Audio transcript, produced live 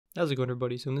How's it going,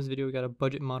 everybody? So in this video we got a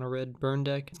budget mono red burn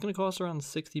deck. It's going to cost around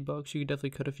 60 bucks. You could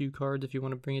definitely cut a few cards if you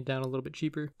want to bring it down a little bit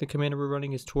cheaper. The commander we're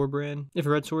running is Torbran. If a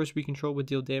red source we control would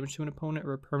deal damage to an opponent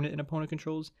or a permanent an opponent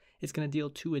controls, it's going to deal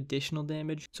 2 additional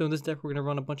damage. So in this deck we're going to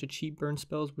run a bunch of cheap burn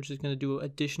spells, which is going to do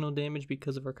additional damage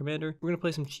because of our commander. We're going to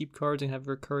play some cheap cards and have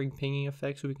recurring pinging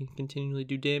effects so we can continually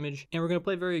do damage. And we're going to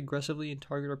play very aggressively and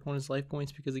target our opponent's life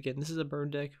points because, again, this is a burn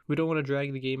deck. We don't want to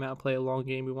drag the game out, play a long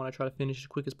game. We want to try to finish as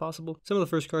quick as possible. Some of the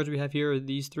first cards we have here are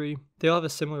these 3. They all have a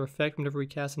similar effect. Whenever we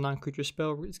cast a non-creature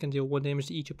spell, it's going to deal 1 damage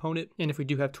to each opponent. And if we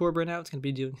do have Torbran out, it's going to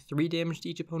be dealing 3 damage to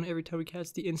each opponent every time we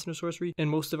cast the instant or sorcery. And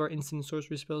most of our instant and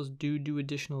sorcery spells do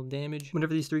additional damage.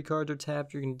 Whenever these 3 cards are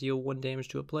tapped, you're going to deal 1 damage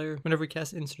to a player. Whenever we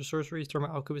cast instant or sorcery,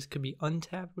 Torbran Alchemist could be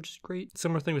untapped, which is great.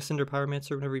 Similar thing with Cinder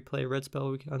Pyromancer. Whenever we play a red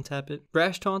spell, we can untap it.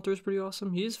 Brash Taunter is pretty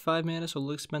awesome. He is 5 mana, so a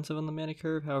little expensive on the mana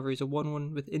curve. However, he's a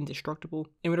 1/1 with indestructible.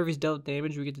 And whenever he's dealt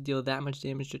damage, we get to deal that much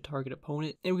damage to target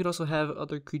opponent. And we could also have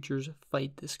other creatures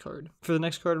fight this card. For the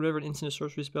next card, whenever an instant or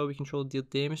sorcery spell we control deal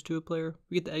damage to a player,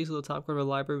 we get the exile the top card of our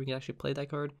library. We can actually play that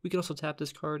card. We can also tap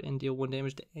this card and deal 1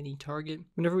 damage to any target.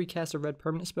 Whenever we cast a red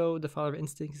permanent spell, the Father of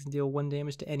Instincts can deal 1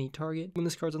 damage to any target. When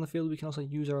this card's on the field, we can also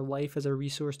use our life as a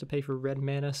resource to pay for red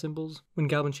mana symbols. When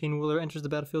Goblin Chain Whirler enters the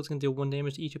battlefield, it's going to deal 1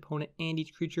 damage to each opponent and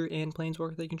each creature and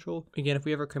planeswalker they control. Again, if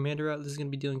we have our commander out, this is going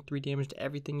to be dealing 3 damage to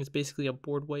everything. It's basically a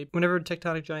board wipe. Whenever a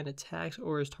Tectonic Giant attacks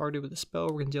or is targeted with a spell,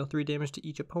 we're going to deal 3 damage to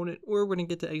each opponent, or we're going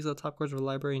to get to exile top cards of our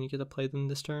library and you get to play them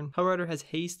this turn. However, it has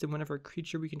haste, and whenever a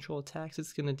creature we control attacks,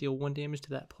 it's going to deal 1 damage to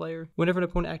that player. Whenever an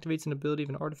opponent activates an ability of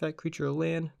an artifact, creature, or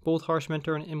land, both Harsh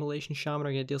Mentor and Immolation Shaman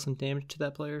are going to deal some damage to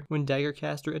that player. When Dagger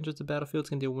Caster enters the battlefield, it's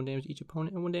going to deal 1 damage to each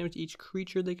opponent and 1 damage to each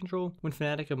creature they control. When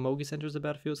Fanatic of Mogus enters the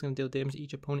battlefield, it's going to deal damage to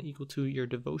each opponent equal to your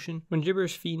devotion. When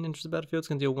Gibberish Fiend enters the battlefield, it's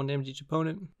going to deal 1 damage to each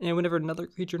opponent. And whenever another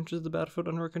creature enters the battlefield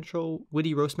under our control,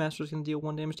 Witty Roastmaster is going to deal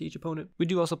 1 damage to each opponent. We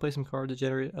do also play some cards to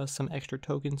generate some extra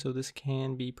tokens, so this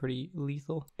can be pretty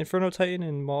lethal. Inferno Titan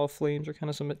and Maul of Flames are kind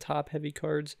of some top heavy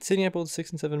cards. Sitting at both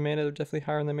 6 and 7 mana, they're definitely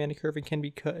higher on the mana curve and can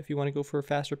be cut if you want to go for a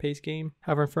faster paced game.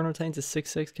 However, Inferno Titan's a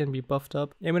 6/6 can be buffed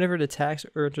up, and whenever it attacks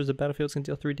or enters the battlefield, it's going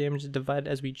to deal 3 damage divided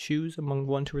as we choose among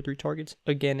 1, 2, or 3 targets.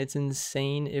 Again, it's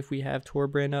insane if we have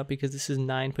Torbran up because this is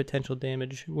 9 potential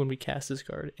damage when we cast this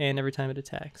card and every time it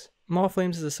attacks. Maul of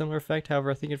Flames is a similar effect,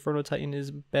 however I think Inferno Titan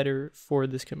is better for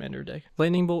this commander deck.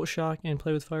 Lightning Bolt, Shock, and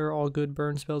Play with Fire are all good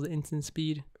burn spells at instant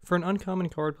speed. For an uncommon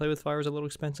card, Play with Fire is a little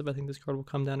expensive. I think this card will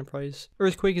come down in price.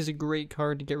 Earthquake is a great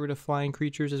card to get rid of flying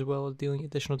creatures as well as dealing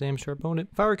additional damage to our opponent.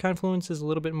 Fire Confluence is a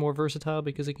little bit more versatile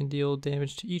because it can deal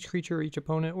damage to each creature or each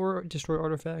opponent or destroy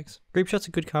artifacts. Grape Shot's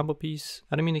a good combo piece.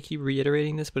 I don't mean to keep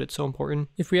reiterating this, but it's so important.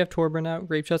 If we have Torbran out,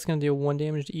 Grape Shot's going to deal 1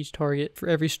 damage to each target for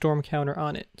every storm counter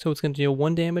on it. So it's going to deal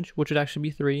 1 damage, which would actually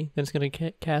be 3. Then it's going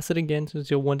to cast it again, so it's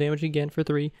deal 1 damage again for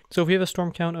 3. So if we have a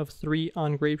storm count of 3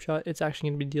 on Grape Shot, it's actually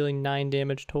going to be dealing 9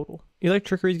 damage total.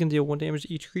 Electrickery is going to deal 1 damage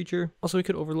to each creature. Also, we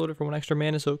could overload it for 1 extra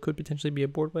mana, so it could potentially be a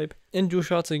board wipe. And Dual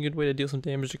Shot's a good way to deal some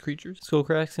damage to creatures.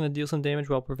 Skullcrack's going to deal some damage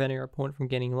while preventing our opponent from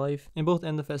gaining life. And both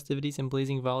End the Festivities and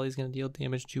Blazing Volley is going to deal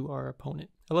damage to our opponent.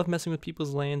 I love messing with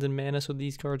people's lands and mana, so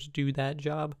these cards do that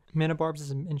job. Mana Barbs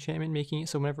is an enchantment, making it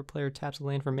so whenever a player taps a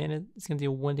land for mana, it's going to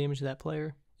deal 1 damage to that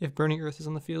player. If Burning Earth is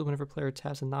on the field, whenever a player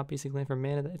taps a not basic land for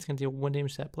mana, it's going to deal 1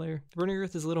 damage to that player. Burning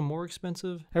Earth is a little more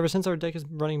expensive. However, since our deck is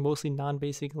running mostly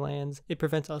non-basic lands, it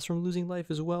prevents us from losing life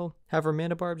as well. However,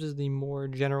 Mana Barbs is the more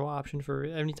general option for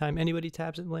anytime anybody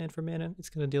taps a land for mana,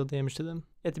 it's going to deal damage to them.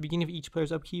 At the beginning of each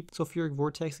player's upkeep, Sulfuric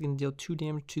Vortex is going to deal 2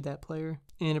 damage to that player,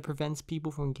 and it prevents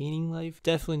people from gaining life.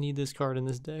 Definitely need this card in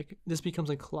this deck. This becomes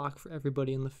a clock for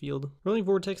everybody in the field. Rolling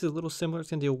Vortex is a little similar.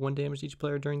 It's going to deal 1 damage to each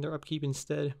player during their upkeep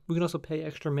instead. We can also pay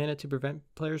extra mana to prevent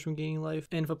players from gaining life,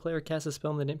 and if a player casts a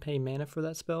spell and they didn't pay mana for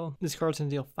that spell, this card's going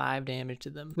to deal 5 damage to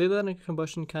them. Leyline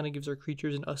Combustion kind of gives our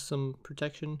creatures and us some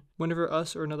protection. Whenever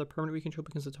us or another permanent we control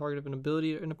becomes the target of an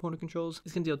ability an opponent controls,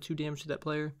 it's going to deal 2 damage to that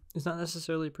player. It's not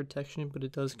necessarily protection, but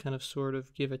it does kind of sort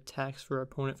of give attacks for our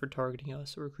opponent for targeting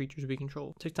us or creatures we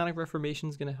control. Tectonic Reformation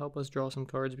is going to help us draw some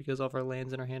cards because all of our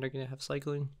lands in our hand are going to have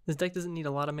cycling. This deck doesn't need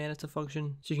a lot of mana to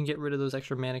function, so you can get rid of those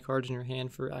extra mana cards in your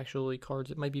hand for actually cards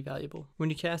that might be valuable. When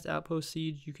you cast Outpost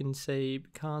Siege, you can say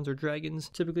Khans or Dragons.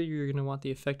 Typically, you're going to want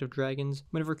the effect of Dragons.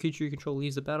 Whenever a creature you control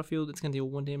leaves the battlefield, it's going to deal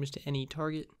 1 damage to any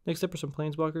target. Next up are some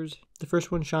Planeswalkers. The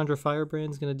first one, Chandra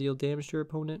Firebrand, is going to deal damage to your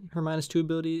opponent. Her -2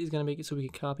 ability is going to make it so we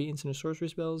can copy instant or sorcery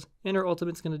spells. And her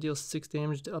ultimate is going to deal 6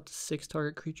 damage to up to 6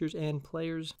 target creatures and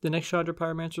players. The next Chandra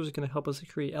Pyromancer is going to help us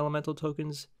create elemental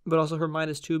tokens, but also her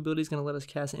 -2 ability is going to let us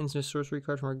cast an instant sorcery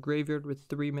card from our graveyard with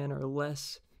 3 mana or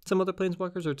less. Some other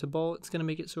planeswalkers are Tibalt. It's going to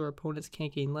make it so our opponents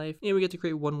can't gain life. And we get to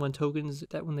create 1/1 tokens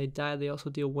that when they die, they also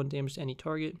deal 1 damage to any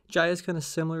target. Jaya is kind of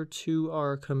similar to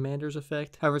our Commander's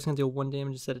effect. However, it's going to deal 1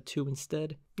 damage instead of 2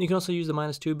 instead. You can also use the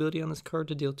 -2 ability on this card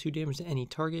to deal 2 damage to any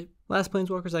target. Last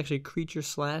planeswalker is actually creature /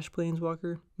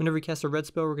 planeswalker. Whenever we cast a red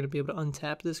spell, we're going to be able to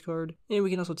untap this card. And we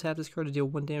can also tap this card to deal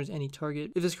 1 damage to any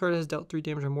target. If this card has dealt 3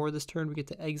 damage or more this turn, we get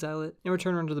to exile it and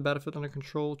return it onto the battlefield under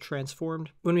control,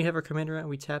 transformed. When we have our commander out and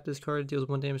we tap this card, it deals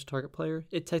 1 damage to target player.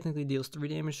 It technically deals 3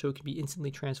 damage, so it can be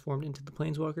instantly transformed into the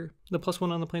planeswalker. The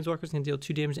 +1 on the planeswalker is going to deal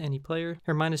 2 damage to any player.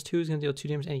 Her -2 is going to deal 2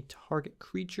 damage to any target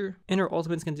creature. And her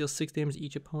ultimate is going to deal 6 damage to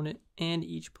each opponent. And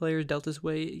each player dealt this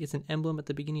way gets an emblem at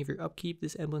the beginning of your upkeep.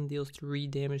 This emblem deals 3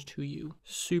 damage to you.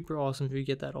 Super awesome if you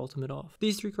get that ultimate off.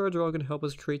 These 3 cards are all going to help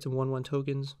us create some 1/1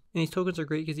 tokens. And these tokens are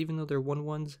great because even though they're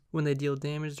 1/1s, when they deal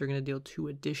damage, they're going to deal 2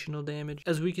 additional damage.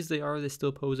 As weak as they are, they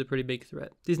still pose a pretty big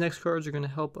threat. These next cards are going to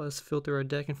help us filter our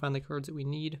deck and find the cards that we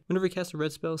need. Whenever we cast a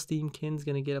red spell, Steam Kin is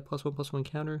going to get a +1/+1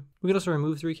 counter. We can also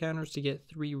remove 3 counters to get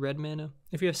 3 red mana.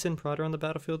 If you have Sin Prodder on the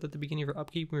battlefield at the beginning of your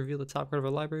upkeep and reveal the top card of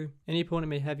our library, any opponent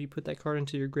may have you put that card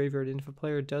into your graveyard, and if a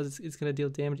player does, it's going to deal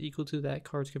damage equal to that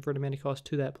card's converted mana cost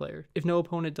to that player. If no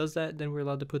opponent does that, then we're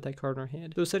allowed to put that card in our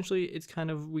hand. So essentially, it's kind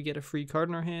of, we get a free card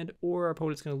in our hand, or our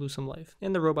opponent's going to lose some life.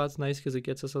 And the robot's nice because it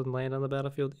gets us on land on the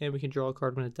battlefield, and we can draw a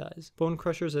card when it dies. Bone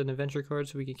Crusher is an adventure card,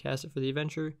 so we can cast it for the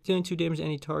adventure, dealing 2 damage to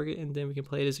any target, and then we can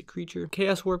play it as a creature.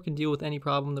 Chaos Warp can deal with any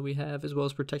problem that we have, as well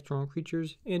as protect our own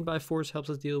creatures, and by force helps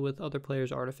us deal with other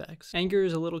players' artifacts. Anger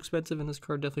is a little expensive, and this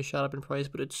card definitely shot up in price,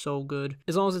 but it's so good.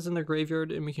 As long as it's in their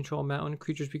graveyard and we control a mountain,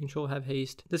 creatures we control have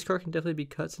haste. This card can definitely be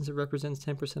cut since it represents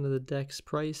 10% of the deck's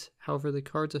price. However, the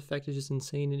card's effect is just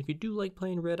insane, and if you do like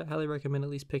playing red, I highly recommend at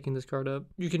least picking this card up.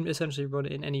 You can essentially run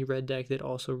it in any red deck that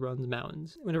also runs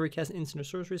mountains. Whenever we cast an instant or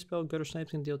sorcery spell, Gutter Snipe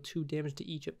can deal 2 damage to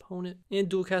each opponent. And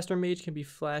Dualcaster Mage can be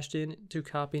flashed in to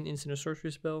copy an instant or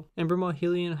sorcery spell. And Brimwell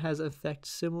Helion has an effect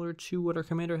similar to what our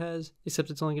commander has, except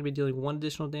it's only going to be dealing 1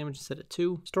 additional damage instead of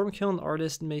 2. Stormkiln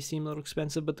Artist may seem a little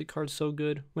expensive, but the card's so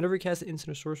good. Whenever we cast an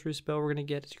instant or sorcery spell, we're going to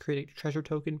get to create a treasure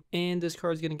token, and this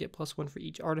card is going to get +1 for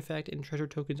each artifact, and treasure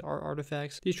tokens are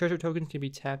artifacts. These treasure tokens can be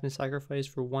tapped and sacrificed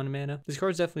for 1 mana. This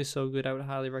card's definitely so good, I would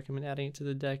highly recommend adding it to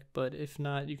the deck, but if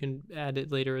not, you can add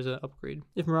it later as an upgrade.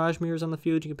 If Mirage Mirror is on the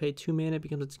field, you can pay 2 mana, it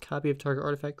becomes a copy of target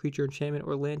artifact, creature, enchantment,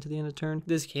 or land to the end of turn.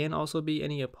 This can also be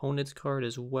any opponent's card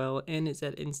as well, and it's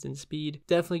at instant speed.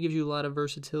 Definitely gives you a lot of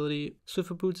versatility.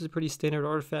 Swiftfoot Boots is a pretty standard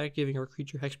artifact, giving our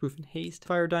creature hexproof and haste.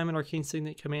 Fire Diamond, Arcane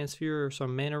Signet, Command Sphere, or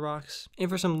some mana rocks. And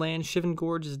for some land, Shivan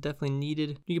Gorge is definitely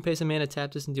needed. You can pay some mana,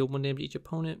 tap this, and deal 1 damage to each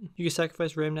opponent. You can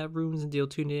sacrifice Ramnap Runes and deal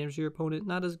 2 damage to your opponent.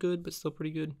 Not as good, but still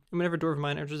pretty good. And whenever Dwarf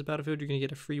Mine enters the battlefield, you're going to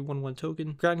get a free 1/1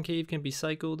 token. Groton Cave can be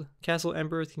cycled. Castle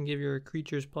Emberth can give your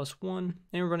creatures +1.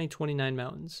 And we're running 29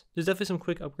 mountains. There's definitely some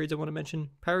quick upgrades I want to mention.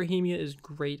 Pyrrhemia is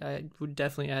great. I would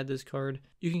definitely add this card.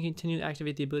 You can continue to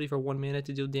activate the ability for 1 mana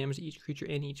to deal damage to each creature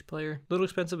and each player. A little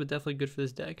expensive, but definitely good for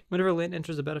this deck. Whenever a land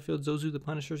enters the battlefield, Zozu the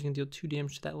Punisher is going to deal 2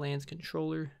 damage to that land's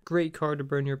controller. Great card to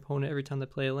burn your opponent every time they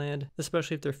play a land,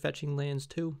 especially if they're fetching lands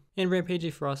too. And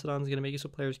Rampaging Ferocidon is going to make it so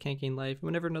players can't gain life.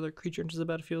 Whenever another creature enters the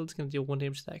battlefield, it's going to deal 1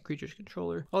 damage to that creature's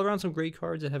controller. All around some great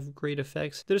cards that have great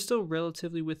effects. They're still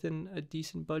relatively within a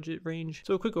decent budget range.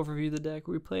 So a quick overview of the deck.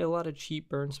 We play a lot of cheap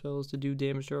burn spells to do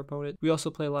damage to our opponent. We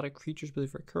also play a lot of creatures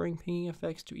with recurring pinging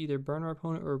effects to either burn our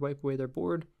opponent or wipe away their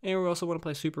board. And we also want to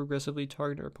play super aggressively,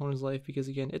 target our opponent's life because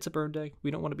again, it's a burn deck.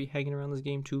 We don't want to be hanging around this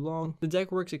game too long. The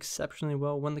deck works exceptionally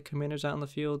well when the commander's out on the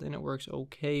field, and it works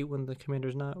okay when the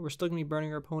commander's not. We're still going to be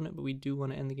burning our opponent, but we do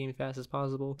want to end the game as fast as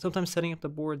possible. Sometimes setting up the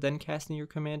board, then casting your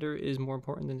commander is more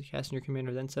important than casting your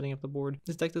commander, then setting up the board.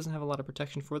 This deck doesn't have a lot of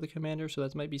protection for the commander, so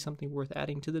that might be something worth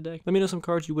adding to the deck. Let me know some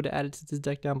cards you would have added to this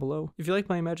deck down below. If you like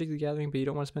playing Magic the Gathering, but you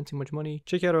don't want to spend too much money,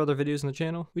 check out our other videos on the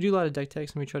channel. We do a lot of deck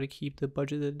techs, and we try to keep the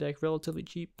budget of the deck relatively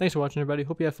cheap. Thanks for watching, everybody.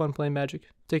 Hope you have fun playing Magic.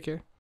 Take care.